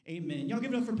Amen. Y'all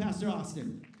give it up for Pastor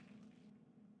Austin.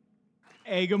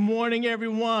 Hey, good morning,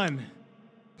 everyone.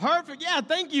 Perfect. Yeah,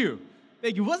 thank you.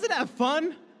 Thank you. Wasn't that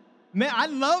fun? Man, I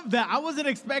love that. I wasn't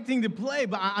expecting to play,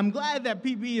 but I'm glad that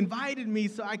PB invited me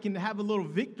so I can have a little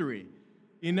victory.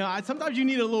 You know, sometimes you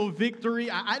need a little victory.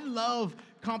 I love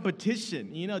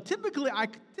competition. You know, I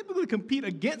typically compete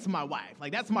against my wife.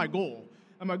 Like, that's my goal.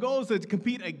 And my goal is to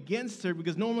compete against her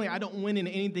because normally I don't win in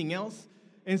anything else.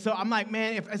 And so I'm like,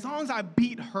 man, as long as I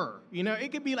beat her, you know,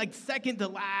 it could be like second to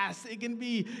last.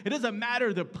 It doesn't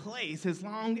matter the place. As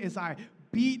long as I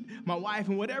beat my wife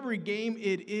in whatever game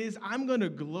it is, I'm going to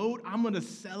gloat. I'm going to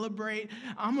celebrate.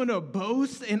 I'm going to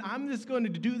boast. And I'm just going to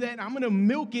do that. And I'm going to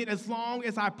milk it as long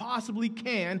as I possibly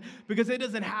can because it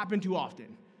doesn't happen too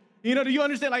often. You know, do you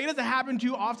understand? Like, it doesn't happen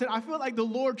too often. I feel like the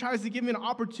Lord tries to give me an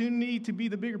opportunity to be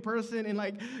the bigger person and,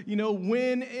 like, you know,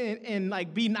 win and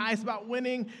like, be nice about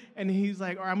winning. And he's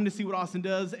like, all right, I'm going to see what Austin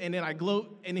does. And then I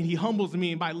gloat, and then he humbles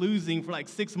me by losing for, like,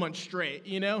 6 months straight,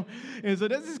 you know? And so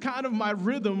this is kind of my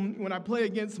rhythm when I play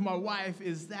against my wife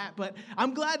is that. But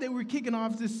I'm glad that we're kicking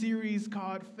off this series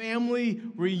called Family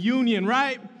Reunion,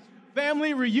 right?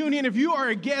 Family Reunion. If you are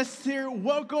a guest here,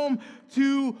 welcome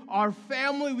to our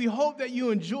family. We hope that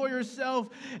you enjoy yourself,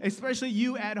 especially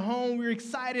you at home. We're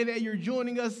excited that you're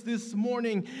joining us this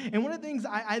morning. And one of the things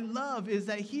I love is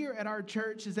that here at our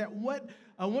church is that one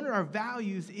of our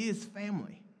values is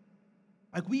family.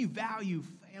 Like, we value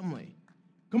family.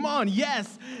 Come on,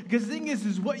 yes. Because the thing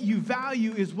is what you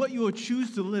value is what you will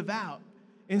choose to live out.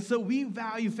 And so we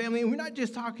value family, and we're not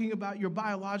just talking about your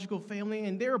biological family,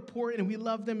 and they're important, and we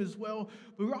love them as well,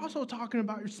 but we're also talking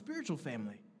about your spiritual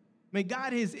family. I mean,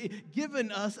 God has given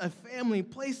us a family,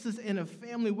 placed us in a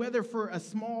family, whether for a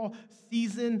small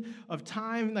season of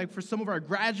time, like for some of our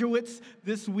graduates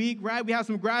this week, right? We have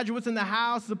some graduates in the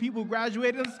house, the people who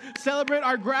graduated. Let's celebrate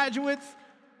our graduates.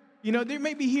 You know, they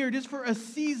may be here just for a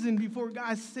season before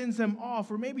God sends them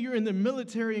off. Or maybe you're in the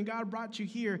military and God brought you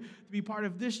here to be part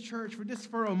of this church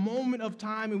for a moment of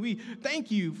time. And we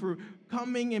thank you for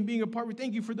coming and being a part. We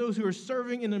thank you for those who are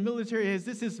serving in the military, as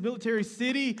this is Military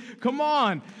City. Come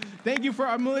on. Thank you for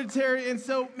our military. And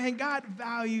so, man, God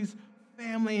values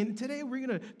family. And today we're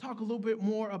going to talk a little bit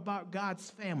more about God's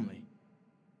family,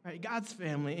 right? God's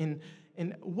family and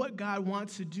what God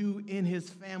wants to do in his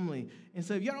family. And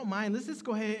so if y'all don't mind, let's just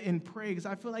go ahead and pray, because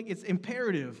I feel like it's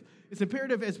imperative. It's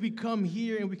imperative as we come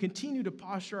here and we continue to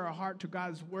posture our heart to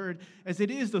God's word, as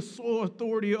it is the sole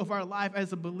authority of our life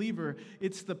as a believer.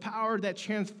 It's the power that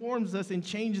transforms us and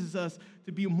changes us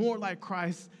to be more like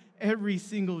Christ every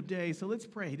single day. So let's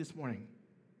pray this morning.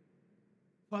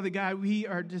 Father God, we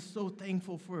are just so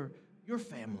thankful for your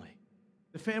family,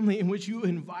 the family in which you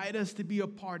invite us to be a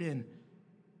part in.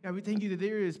 God, we thank you that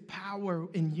there is power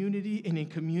in unity and in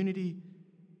community.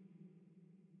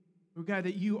 Lord God,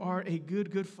 that you are a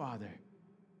good, good Father.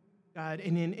 God,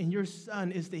 and your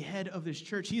Son is the head of this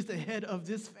church. He's the head of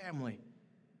this family.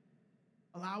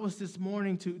 Allow us this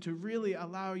morning to really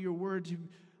allow your word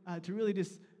to really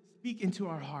just speak into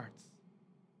our hearts.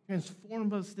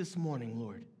 Transform us this morning,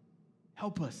 Lord.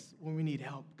 Help us when we need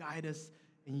help. Guide us.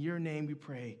 In your name we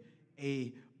pray.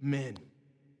 Amen.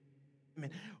 Amen.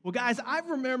 Well, guys, I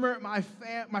remember my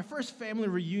first family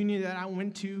reunion that I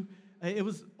went to. It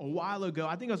was a while ago.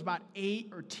 I think I was about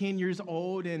 8 or 10 years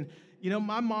old. And, you know,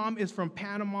 my mom is from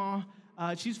Panama.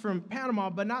 She's from Panama,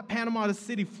 but not Panama the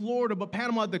city, Florida, but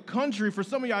Panama the country. For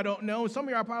some of y'all don't know. Some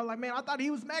of y'all are probably like, man, I thought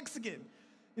he was Mexican.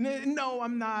 And no,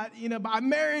 I'm not. You know, but I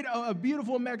married a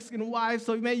beautiful Mexican wife,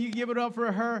 so man, you give it up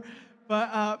for her.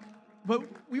 But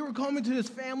we were coming to this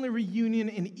family reunion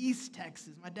in East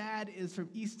Texas. My dad is from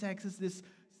East Texas, this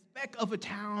speck of a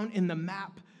town in the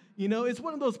map. You know, it's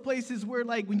one of those places where,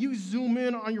 like, when you zoom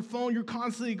in on your phone, you're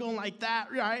constantly going like that,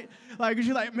 right? Like,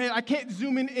 you're like, man, I can't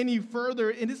zoom in any further.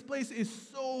 And this place is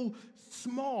so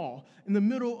small in the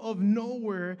middle of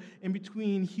nowhere in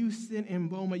between Houston and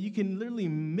Boma. You can literally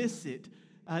miss it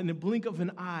in the blink of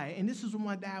an eye. And this is where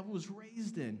my dad was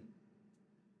raised in.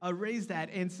 Raised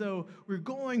at. And so we're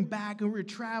going back and we're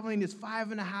traveling this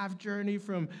 5.5 journey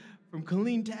from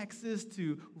Killeen, Texas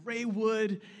to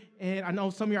Raywood. And I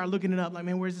know some of you are looking it up like,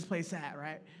 man, where's this place at,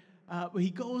 right? But he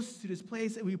goes to this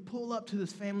place and we pull up to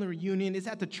this family reunion. It's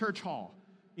at the church hall.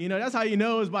 You know, that's how you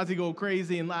know it's about to go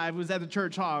crazy in life. It was at the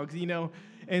church hall, you know.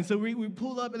 And so we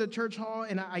pull up at the church hall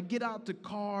and I get out the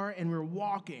car and we're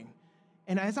walking.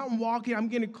 And as I'm walking, I'm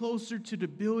getting closer to the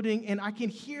building and I can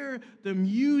hear the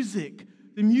music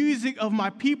of my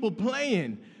people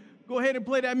playing. Go ahead and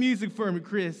play that music for me,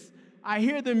 Chris. I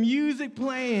hear the music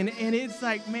playing, and it's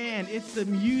like, man, it's the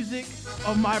music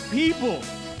of my people.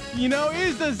 You know, it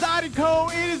is the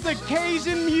Zydeco, it is the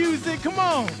Cajun music. Come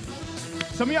on.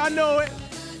 Some of y'all know it.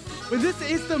 But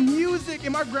it's the music,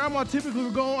 and my grandma typically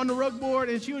would go on the rug board,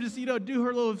 and she would just, do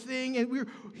her little thing, and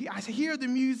I hear the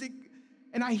music,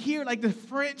 and I hear like the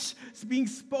French being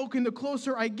spoken. The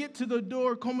closer I get to the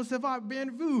door, comment ça va,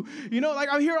 bien-vous? Like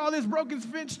I hear all this broken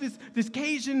French, this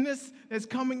Cajunness that's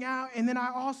coming out, and then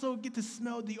I also get to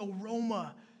smell the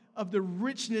aroma of the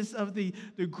richness of the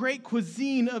great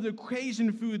cuisine of the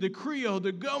Cajun food, the Creole,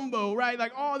 the gumbo, right?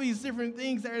 Like all these different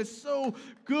things that are so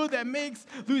good that makes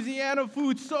Louisiana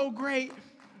food so great.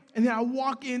 And then I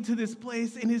walk into this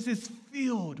place and it's just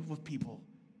filled with people.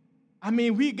 I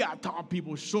mean, we got tall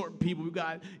people, short people, we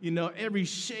got, every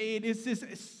shade.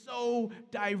 It's so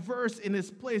diverse in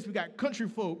this place. We got country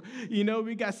folk,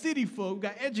 we got city folk, we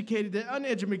got educated, the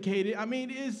uneducated. I mean,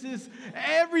 it's just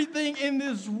everything in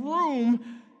this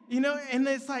room. And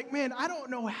it's like, man, I don't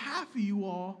know half of you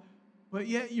all, but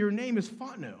yet your name is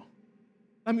Fontenot.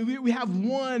 I mean, we have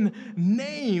one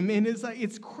name, and it's like,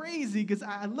 it's crazy because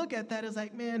I look at that, it's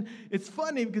like, man, it's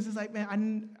funny because it's like,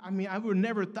 man, I would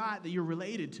never thought that you're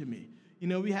related to me.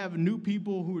 We have new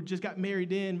people who just got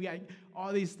married in, we got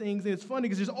all these things, and it's funny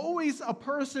because there's always a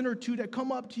person or two that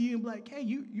come up to you and be like, hey,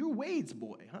 you're Wade's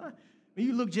boy, huh? I mean,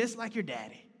 you look just like your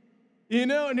daddy. And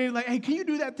they're like, hey, can you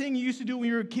do that thing you used to do when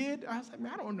you were a kid? I was like,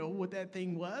 man, I don't know what that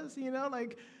thing was,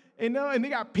 and they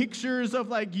got pictures of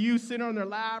like you sitting on their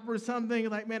lap or something.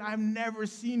 Like, man, I've never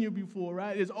seen you before,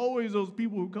 right? There's always those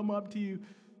people who come up to you.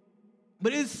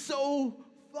 But it's so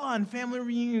fun. Family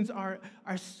reunions are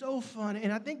so fun.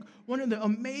 And I think one of the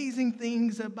amazing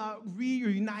things about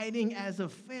reuniting as a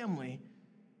family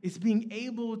is being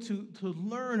able to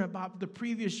learn about the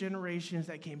previous generations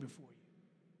that came before you.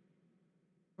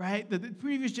 Right? The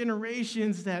previous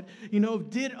generations that,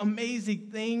 did amazing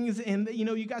things. And,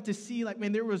 you got to see, like,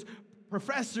 man, there was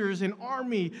professors and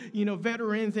army,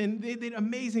 veterans, and they did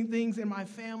amazing things in my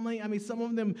family. I mean, some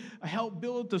of them helped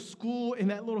build the school in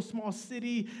that little small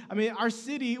city. I mean, our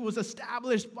city was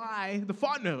established by the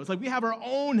Fontenots. Like, we have our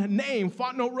own name,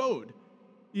 Fontenot Road.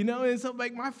 And so,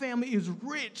 like, my family is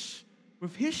rich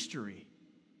with history.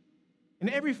 And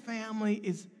every family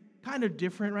is kind of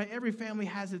different, right? Every family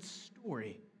has its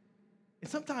story. And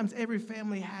sometimes every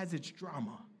family has its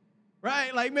drama,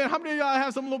 right? Like, man, how many of y'all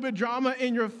have some little bit of drama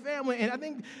in your family? And I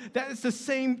think that is the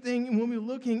same thing when we're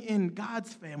looking in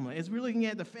God's family. As we're looking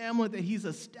at the family that he's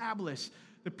established,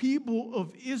 the people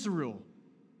of Israel.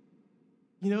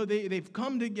 They've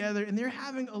come together, and they're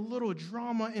having a little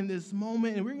drama in this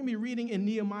moment. And we're going to be reading in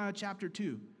Nehemiah chapter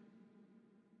 2.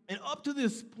 And up to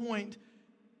this point,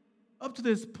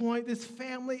 this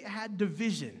family had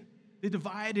division. They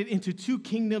divided into two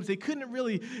kingdoms. They couldn't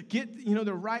really get,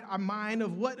 the right mind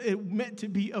of what it meant to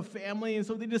be a family. And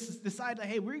so they just decided,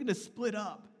 hey, we're going to split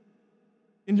up.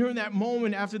 And during that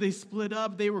moment, after they split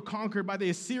up, they were conquered by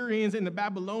the Assyrians and the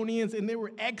Babylonians, and they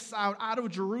were exiled out of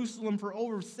Jerusalem for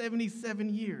over 77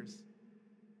 years.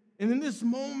 And in this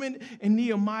moment in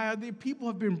Nehemiah, the people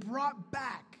have been brought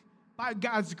back by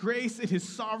God's grace and his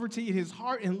sovereignty and his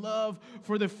heart and love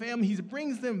for the family. He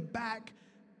brings them back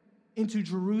into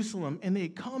Jerusalem, and they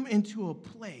come into a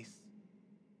place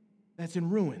that's in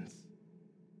ruins.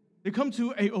 They come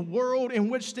to a world in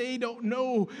which they don't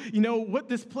know, what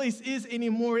this place is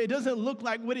anymore. It doesn't look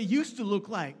like what it used to look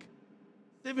like.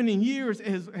 70 years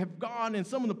have gone, and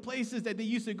some of the places that they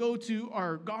used to go to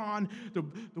are gone.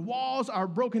 The walls are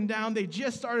broken down. They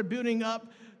just started building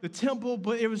up the temple,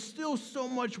 but there was still so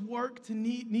much work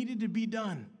needed to be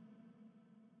done.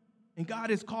 And God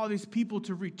has called these people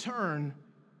to return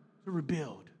to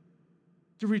rebuild,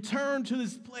 to return to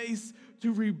this place,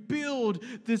 to rebuild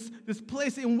this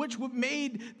place in which what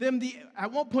made them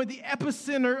at one point the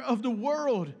epicenter of the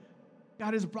world.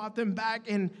 God has brought them back,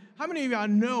 and how many of y'all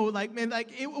know,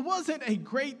 it wasn't a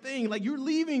great thing. Like, you're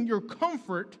leaving your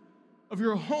comfort of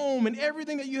your home and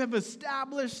everything that you have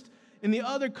established in the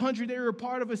other country that you're a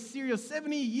part of, Assyria.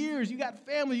 70 years, you got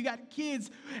family, you got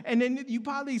kids, and then you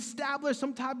probably established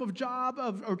some type of job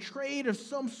or trade of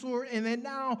some sort, and then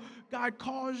now God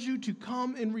calls you to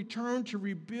come and return to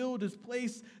rebuild this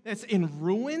place that's in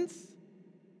ruins.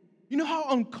 You know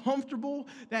how uncomfortable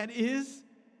that is?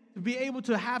 To be able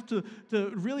to have to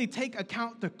really take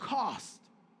account the cost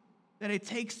that it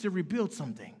takes to rebuild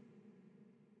something.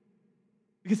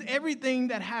 Because everything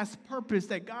that has purpose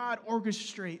that God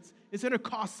orchestrates is going to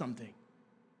cost something.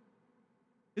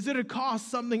 It's going to cost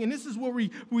something. And this is where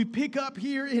we pick up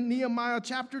here in Nehemiah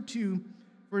chapter 2,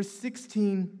 verse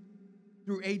 16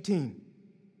 through 18.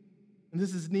 And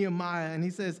this is Nehemiah, and he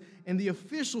says, "And the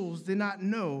officials did not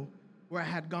know where I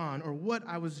had gone or what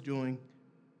I was doing,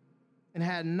 and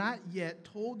had not yet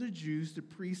told the Jews, the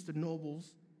priests, the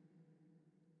nobles,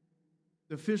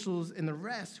 the officials and the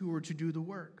rest who were to do the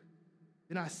work.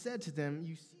 Then I said to them,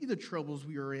 you see the troubles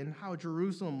we are in, how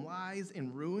Jerusalem lies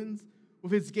in ruins,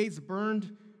 with its gates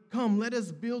burned. Come, let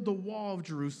us build the wall of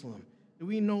Jerusalem, that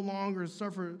we no longer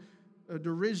suffer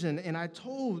derision. And I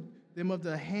told them of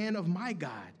the hand of my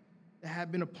God that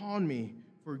had been upon me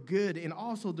for good, and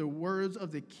also the words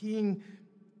of the king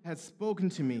had spoken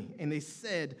to me. And they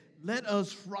said, let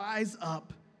us rise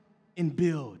up and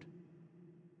build.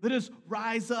 Let us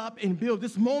rise up and build.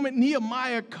 This moment,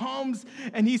 Nehemiah comes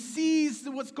and he sees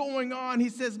what's going on. He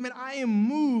says, man, I am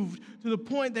moved to the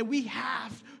point that we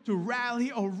have to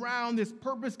rally around this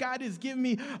purpose. God has given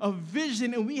me a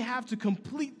vision and we have to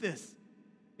complete this.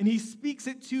 And he speaks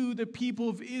it to the people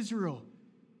of Israel,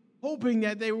 hoping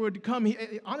that they would come.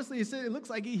 Honestly, it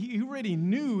looks like he already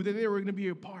knew that they were going to be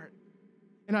a part.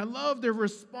 And I love their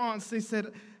response. They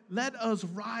said, let us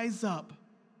rise up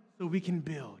so we can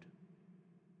build.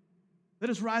 Let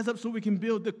us rise up so we can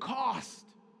build. The cost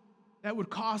that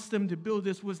would cost them to build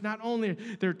this was not only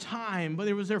their time, but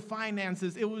it was their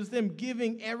finances. It was them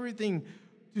giving everything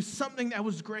to something that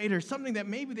was greater, something that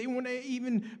maybe they wouldn't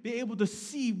even be able to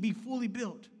see be fully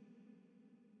built.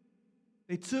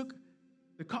 They took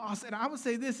the cost. And I would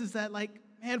say this is that, like,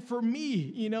 man, for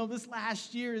me, this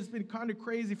last year has been kind of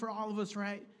crazy for all of us,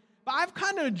 right? But I've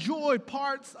kind of enjoyed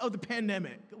parts of the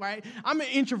pandemic, right? I'm an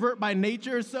introvert by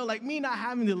nature, so like me not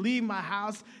having to leave my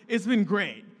house, it's been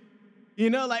great.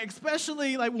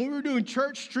 Especially like when we were doing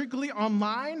church strictly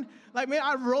online, like, man,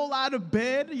 I'd roll out of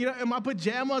bed, in my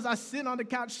pajamas, I sit on the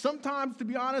couch. Sometimes, to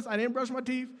be honest, I didn't brush my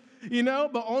teeth,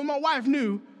 but only my wife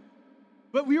knew.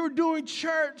 But we were doing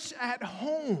church at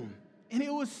home, and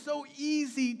it was so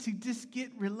easy to just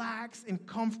get relaxed and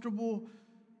comfortable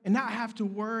and not have to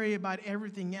worry about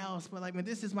everything else. But like, man,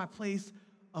 this is my place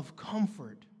of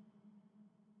comfort.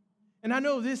 And I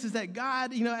know this is that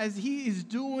God, as he is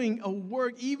doing a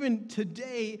work even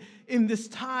today in this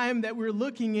time that we're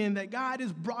looking in, that God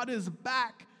has brought us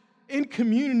back in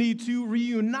community to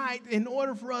reunite in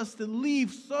order for us to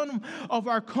leave some of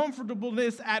our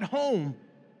comfortableness at home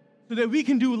so that we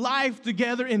can do life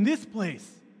together in this place.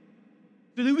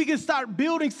 So that we can start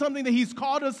building something that he's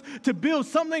called us to build,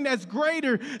 something that's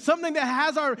greater, something that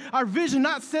has our vision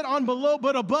not set on below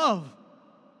but above.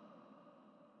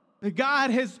 That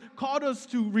God has called us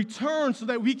to return so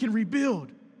that we can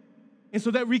rebuild. And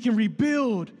so that we can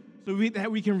rebuild,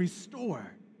 that we can restore.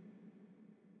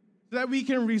 So that we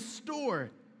can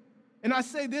restore. And I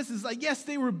say this is like, yes,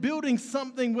 they were building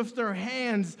something with their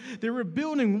hands. They were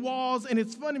building walls. And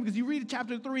it's funny because you read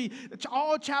chapter 3,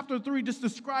 all chapter 3 just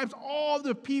describes all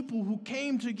the people who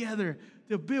came together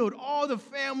to build, all the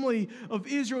family of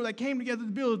Israel that came together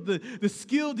to build, the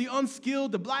skilled, the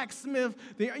unskilled, the blacksmith,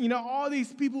 all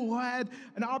these people who had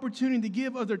an opportunity to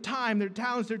give of their time, their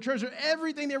talents, their treasure,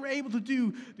 everything they were able to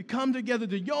do to come together,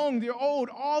 the young, the old,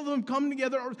 all of them come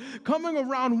together, coming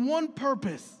around one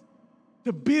purpose.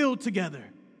 To build together.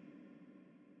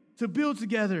 To build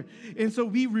together. And so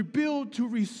we rebuild to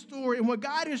restore. And what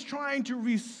God is trying to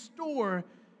restore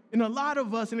in a lot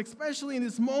of us, and especially in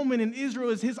this moment in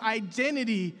Israel, is his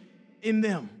identity in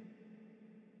them.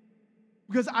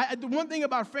 Because the one thing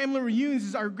about family reunions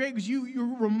is great because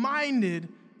you're reminded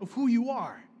of who you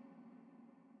are.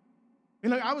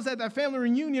 And I was at that family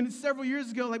reunion several years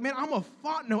ago, like, man, I'm a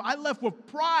Fontenot. I left with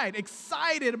pride,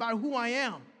 excited about who I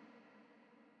am.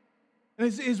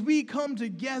 And as we come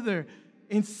together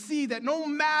and see that no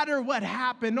matter what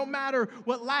happened, no matter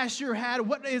what last year had,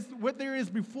 what there is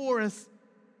before us,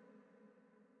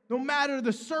 no matter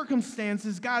the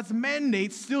circumstances, God's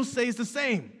mandate still stays the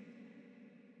same.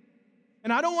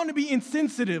 And I don't want to be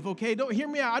insensitive, okay? Don't hear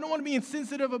me out. I don't want to be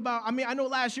insensitive about, I know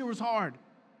last year was hard.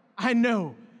 I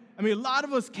know. A lot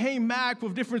of us came back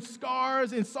with different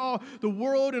scars and saw the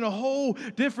world in a whole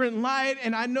different light.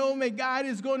 And I know, God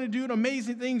is going to do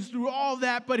amazing things through all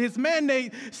that, but his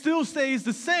mandate still stays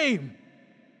the same.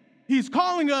 He's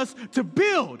calling us to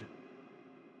build.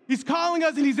 He's calling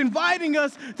us and he's inviting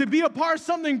us to be a part of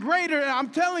something greater. And I'm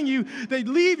telling you, that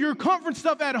leave your comfort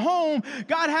stuff at home.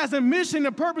 God has a mission,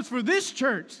 a purpose for this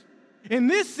church, in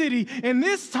this city, in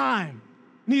this time.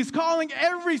 And he's calling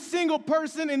every single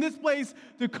person in this place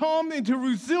to come and to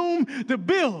resume the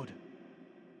build.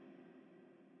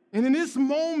 And in this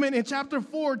moment, in chapter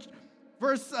 4,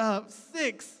 verse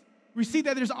 6, we see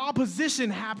that there's opposition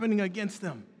happening against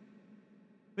them.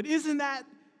 But isn't that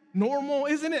normal?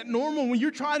 Isn't it normal when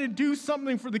you're trying to do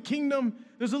something for the kingdom,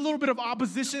 there's a little bit of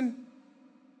opposition?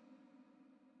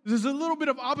 There's a little bit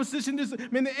of opposition.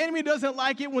 The enemy doesn't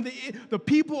like it when the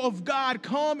people of God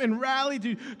come and rally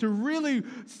to really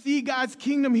see God's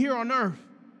kingdom here on earth.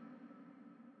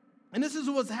 And this is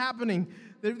what's happening.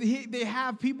 They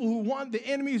have people who want, the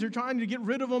enemies are trying to get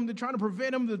rid of them. They're trying to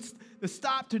prevent them to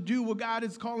stop to do what God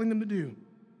is calling them to do.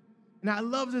 And I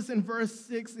love this in verse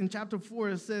 6 in chapter 4.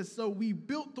 It says, so we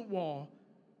built the wall,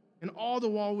 and all the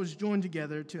wall was joined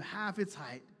together to half its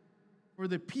height, for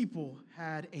the people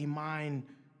had a mind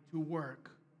to work.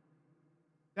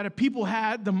 That a people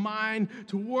had the mind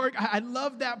to work. I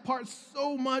love that part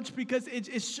so much because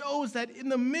it shows that in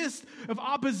the midst of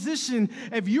opposition,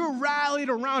 if you're rallied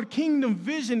around kingdom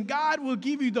vision, God will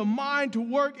give you the mind to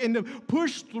work and to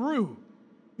push through.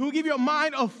 He will give you a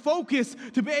mind of focus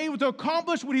to be able to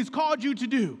accomplish what he's called you to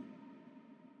do.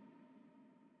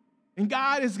 And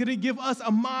God is going to give us a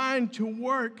mind to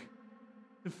work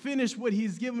to finish what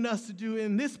he's given us to do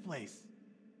in this place.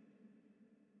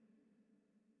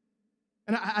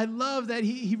 And I love that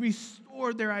he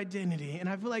restored their identity. And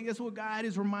I feel like that's what God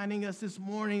is reminding us this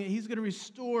morning, that he's going to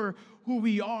restore who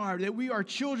we are, that we are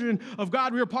children of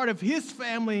God. We are part of his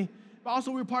family, but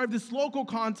also we're part of this local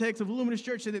context of Luminous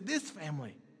Church, that this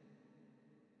family.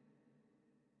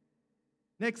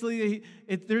 Nextly,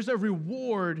 there's a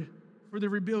reward for the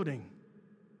rebuilding.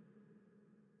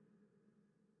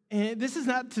 And this is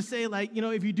not to say, like,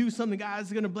 if you do something,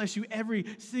 God's going to bless you every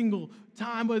single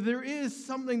time. But there is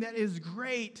something that is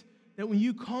great, that when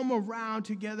you come around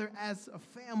together as a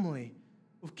family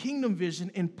with kingdom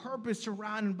vision and purpose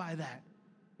surrounded by that,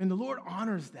 and the Lord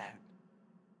honors that.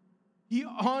 He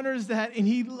honors that and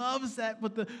he loves that.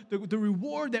 But the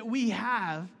reward that we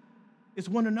have is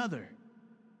one another.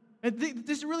 And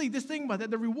this thing about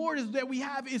that, the reward is that we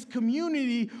have is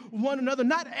community with one another.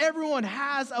 Not everyone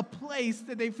has a place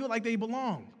that they feel like they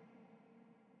belong.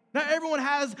 Not everyone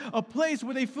has a place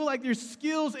where they feel like their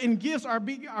skills and gifts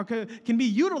can be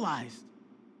utilized.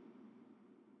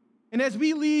 And as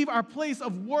we leave our place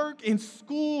of work and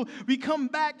school, we come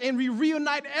back and we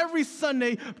reunite every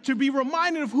Sunday to be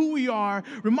reminded of who we are,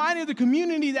 reminded of the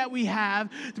community that we have,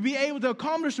 to be able to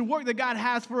accomplish the work that God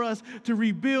has for us to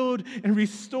rebuild and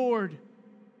restore.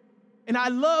 And I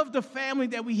love the family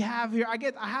that we have here.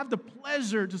 I have the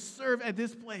pleasure to serve at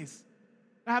this place.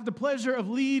 I have the pleasure of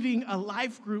leading a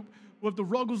life group with the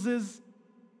Ruggleses.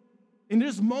 And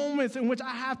there's moments in which I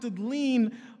have to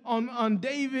lean on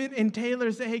David and Taylor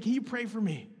and say, hey, can you pray for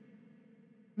me?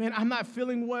 Man, I'm not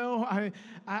feeling well.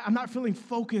 I'm not feeling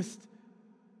focused.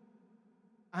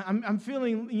 I'm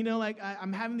feeling, like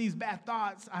I'm having these bad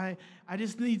thoughts. I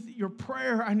just need your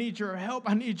prayer. I need your help.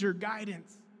 I need your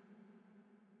guidance.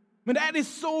 But that is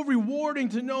so rewarding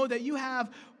to know that you have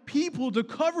people to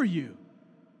cover you.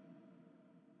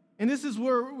 And this is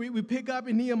where we pick up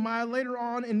in Nehemiah later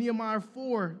on in Nehemiah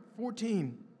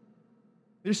 4:14.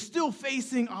 They're still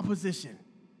facing opposition.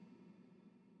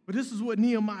 But this is what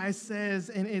Nehemiah says,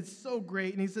 and it's so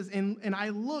great. And he says, and I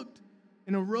looked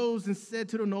and arose and said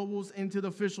to the nobles and to the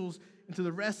officials and to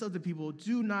the rest of the people,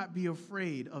 do not be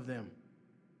afraid of them.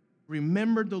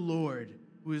 Remember the Lord,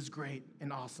 who is great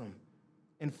and awesome.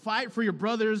 And fight for your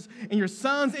brothers and your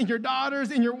sons and your daughters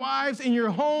and your wives and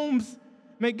your homes.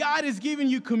 May God has given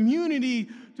you community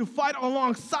to fight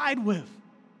alongside with,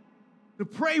 to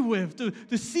pray with,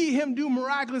 to see him do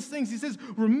miraculous things. He says,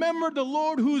 remember the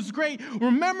Lord who's great.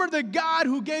 Remember the God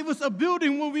who gave us a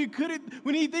building when we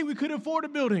didn't think we could afford a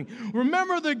building.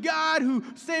 Remember the God who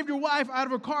saved your wife out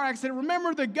of a car accident.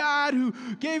 Remember the God who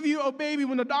gave you a baby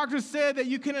when the doctor said that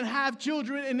you couldn't have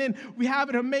children, and then we have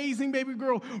an amazing baby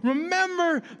girl.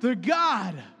 Remember the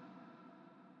God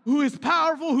who is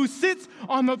powerful, who sits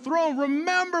on the throne.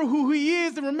 Remember who he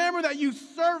is, and remember that you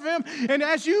serve him. And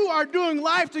as you are doing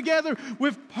life together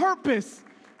with purpose,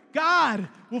 God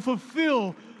will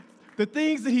fulfill the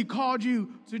things that he called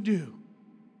you to do.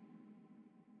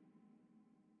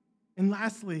 And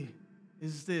lastly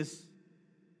is this.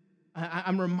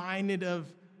 I'm reminded of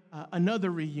another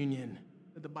reunion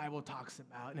that the Bible talks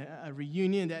about. A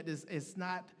reunion that is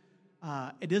not,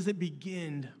 it doesn't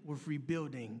begin with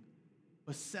rebuilding,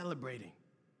 but celebrating.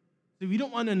 So we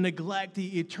don't want to neglect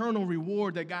the eternal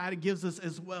reward that God gives us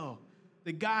as well.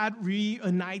 That God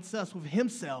reunites us with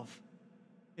himself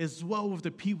as well with the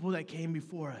people that came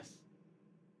before us.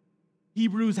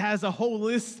 Hebrews has a whole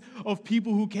list of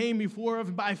people who came before us.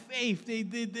 By faith, they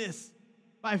did this.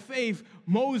 By faith,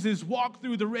 Moses walked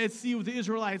through the Red Sea with the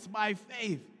Israelites. By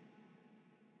faith.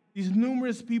 These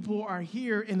numerous people are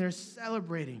here and they're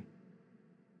celebrating.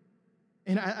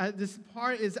 And this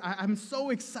part is, I'm so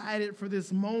excited for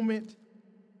this moment.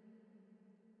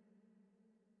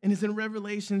 And it's in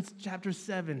Revelation chapter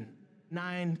 7,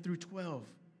 9 through 12.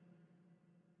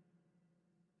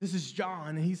 This is John,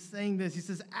 and he's saying this. He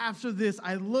says, after this,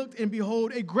 I looked, and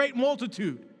behold, a great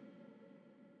multitude,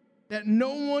 that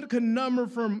no one could number,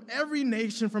 from every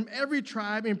nation, from every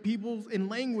tribe and peoples and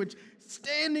language,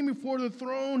 standing before the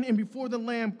throne and before the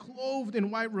Lamb, clothed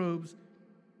in white robes,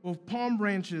 with palm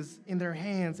branches in their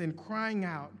hands, and crying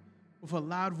out with a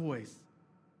loud voice,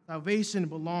 "Salvation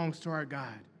belongs to our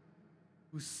God,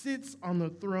 who sits on the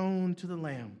throne, to the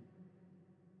Lamb."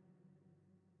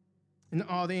 And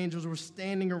all the angels were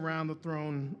standing around the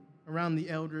throne, around the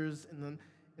elders and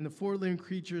the four living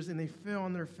creatures, and they fell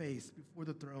on their face before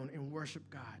the throne and worshiped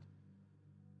God,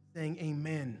 saying,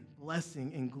 "Amen,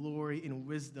 blessing and glory and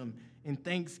wisdom and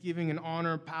thanksgiving and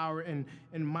honor, power and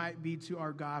might be to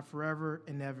our God forever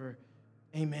and ever.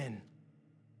 Amen."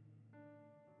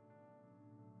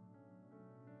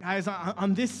 Guys,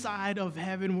 on this side of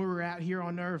heaven where we're at here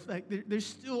on earth, there's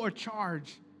still a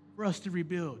charge for us to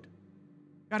rebuild.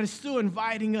 God is still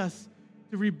inviting us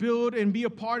to rebuild and be a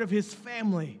part of his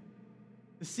family,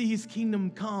 to see his kingdom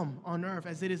come on earth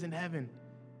as it is in heaven,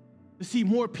 to see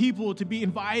more people to be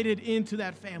invited into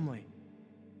that family.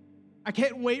 I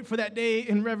can't wait for that day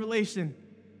in Revelation,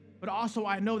 but also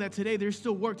I know that today there's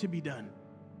still work to be done.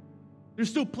 There's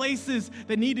still places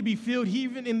that need to be filled,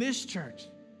 even in this church.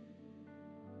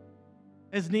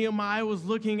 As Nehemiah was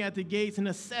looking at the gates and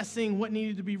assessing what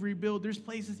needed to be rebuilt, there's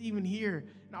places even here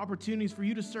and opportunities for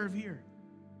you to serve here.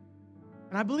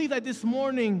 And I believe that this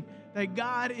morning that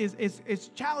God is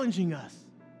challenging us,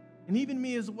 and even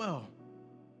me as well.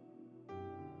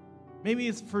 Maybe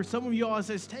it's for some of y'all,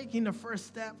 it's taking the first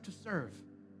step to serve.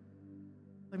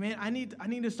 Like, man, I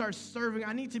need to start serving.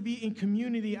 I need to be in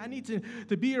community. I need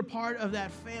to be a part of that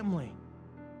family.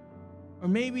 Or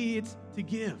maybe it's to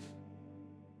give.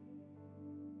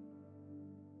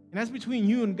 And that's between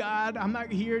you and God. I'm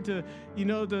not here to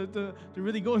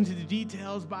really go into the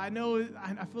details, but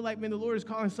I feel like, man, the Lord is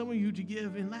calling some of you to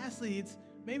give. And lastly, it's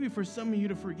maybe for some of you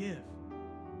to forgive.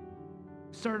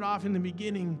 We started off in the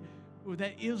beginning with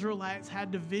that Israelites had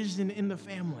division in the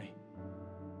family.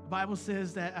 The Bible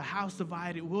says that a house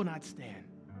divided will not stand.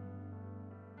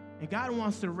 And God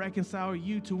wants to reconcile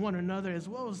you to one another as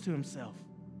well as to himself.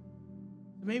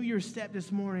 So maybe your step this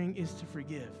morning is to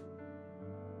forgive.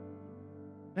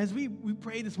 As we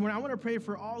pray this morning, I want to pray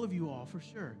for all of you all, for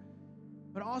sure.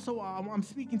 But also, I'm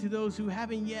speaking to those who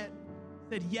haven't yet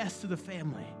said yes to the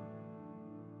family.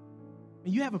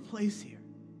 And you have a place here.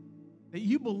 That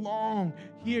you belong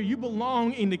here. You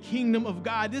belong in the kingdom of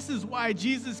God. This is why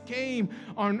Jesus came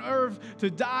on earth to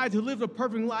die, to live a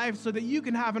perfect life, so that you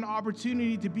can have an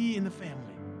opportunity to be in the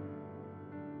family.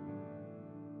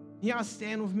 Y'all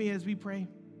stand with me as we pray.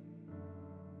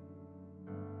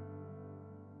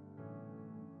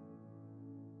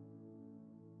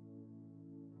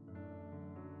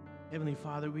 Heavenly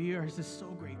Father, we are just so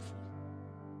grateful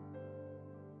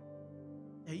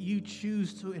that you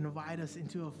choose to invite us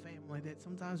into a family that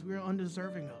sometimes we're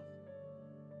undeserving of.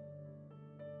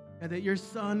 And that your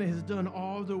Son has done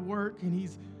all the work, and he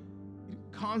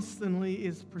constantly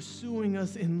is pursuing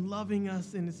us and loving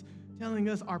us and is telling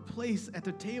us our place at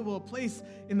the table, a place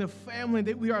in the family,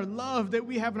 that we are loved, that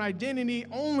we have an identity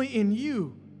only in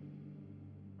you.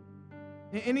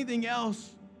 And anything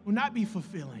else will not be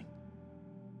fulfilling.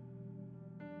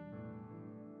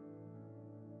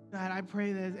 God, I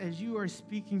pray that as you are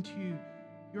speaking to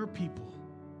your people,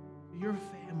 your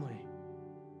family,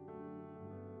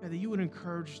 God, that you would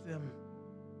encourage them,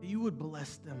 that you would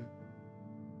bless them,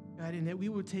 God, and that we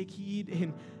would take heed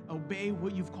and obey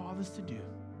what you've called us to do.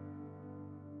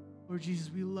 Lord Jesus,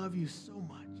 we love you so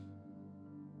much.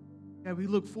 God, we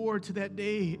look forward to that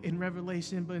day in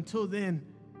Revelation, but until then,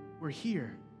 we're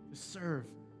here to serve,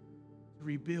 to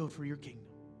rebuild for your kingdom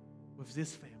with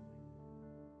this family.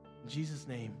 In Jesus'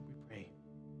 name we pray.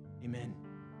 Amen.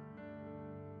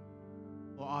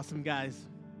 Well, awesome, guys.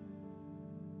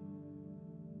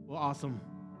 Well, awesome.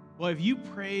 Well, if you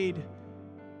prayed,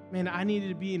 man, I needed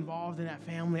to be involved in that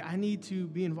family. I need to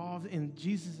be involved in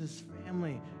Jesus'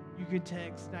 family. You can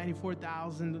text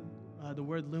 94,000, the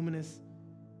word Luminous.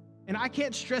 And I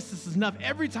can't stress this enough.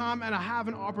 Every time and I have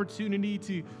an opportunity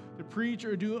to preach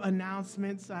or do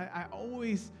announcements, I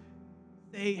always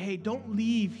say, hey, don't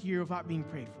leave here without being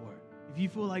prayed for. If you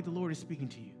feel like the Lord is speaking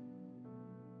to you.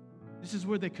 This is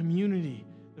where the community,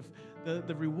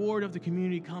 the reward of the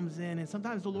community comes in. And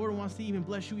sometimes the Lord wants to even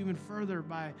bless you even further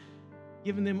by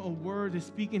giving them a word to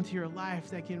speak into your life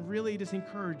that can really just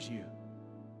encourage you.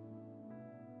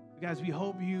 Guys, we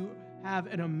hope you have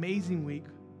an amazing week.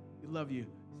 We love you.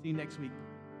 See you next week.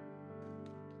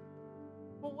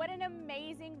 Well, what an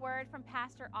amazing word from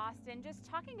Pastor Austin, just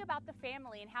talking about the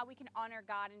family and how we can honor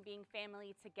God in being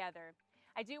family together.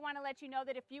 I do want to let you know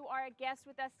that if you are a guest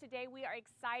with us today, we are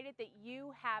excited that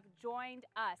you have joined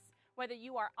us Whether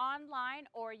you are online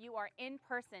or you are in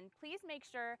person, please make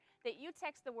sure that you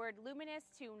text the word Luminous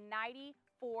to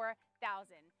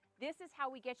 94,000. This is how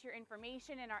we get your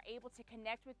information and are able to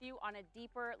connect with you on a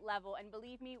deeper level. And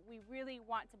believe me, we really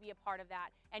want to be a part of that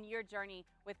and your journey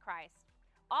with Christ.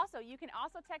 Also, you can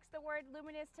also text the word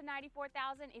Luminous to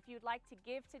 94,000 if you'd like to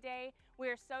give today. We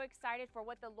are so excited for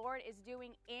what the Lord is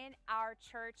doing in our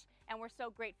church, and we're so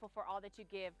grateful for all that you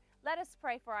give. Let us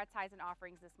pray for our tithes and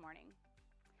offerings this morning.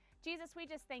 Jesus, we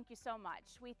just thank you so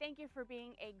much. We thank you for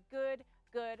being a good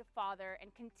Father and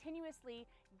continuously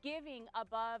giving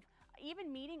above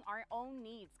even meeting our own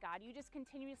needs, God. You just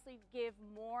continuously give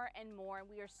more and more. And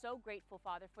we are so grateful,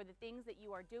 Father, for the things that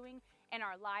you are doing in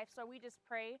our life. So we just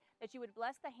pray that you would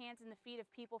bless the hands and the feet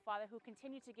of people, Father, who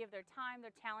continue to give their time,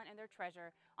 their talent, and their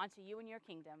treasure unto you and your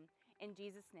kingdom. In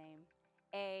Jesus' name,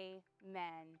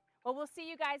 amen. Well, we'll see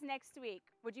you guys next week.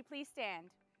 Would you please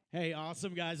stand? Hey,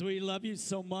 awesome, guys. We love you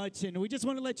so much. And we just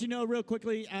want to let you know real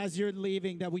quickly as you're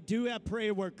leaving that we do have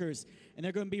prayer workers. And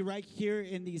they're going to be right here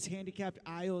in these handicapped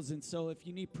aisles. And so if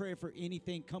you need prayer for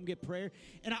anything, come get prayer.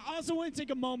 And I also want to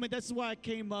take a moment. That's why I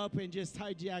came up and just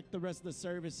hijacked the rest of the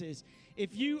services.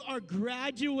 If you are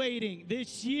graduating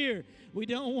this year, we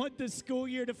don't want the school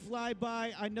year to fly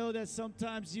by. I know that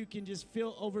sometimes you can just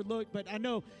feel overlooked. But I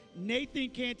know Nathan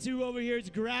Cantu over here is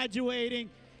graduating,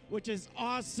 which is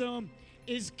awesome.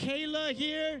 Is Kayla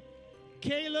here?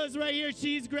 Kayla's right here.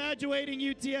 She's graduating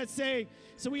UTSA.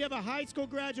 So we have a high school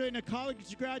graduate and a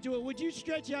college graduate. Would you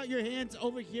stretch out your hands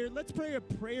over here? Let's pray a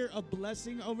prayer of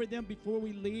blessing over them before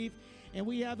we leave. And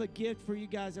we have a gift for you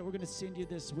guys that we're going to send you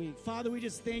this week. Father, we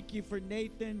just thank you for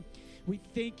Nathan. We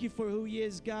thank you for who he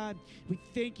is, God. We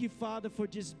thank you, Father, for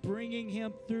just bringing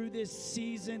him through this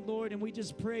season, Lord. And we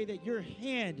just pray that your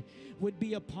hand would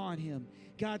be upon him.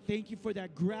 God, thank you for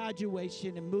that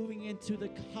graduation and moving into the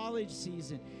college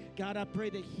season. God, I pray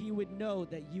that he would know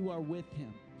that you are with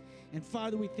him. And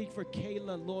Father, we thank for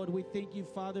Kayla, Lord. We thank you,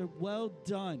 Father. Well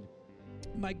done,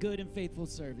 my good and faithful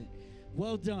servant.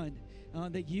 Well done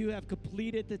that you have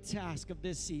completed the task of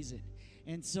this season.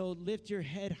 And so lift your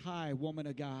head high, woman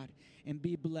of God, and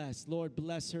be blessed. Lord,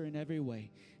 bless her in every way.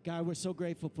 God, we're so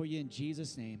grateful for you in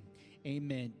Jesus' name.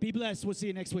 Amen. Be blessed. We'll see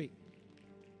you next week.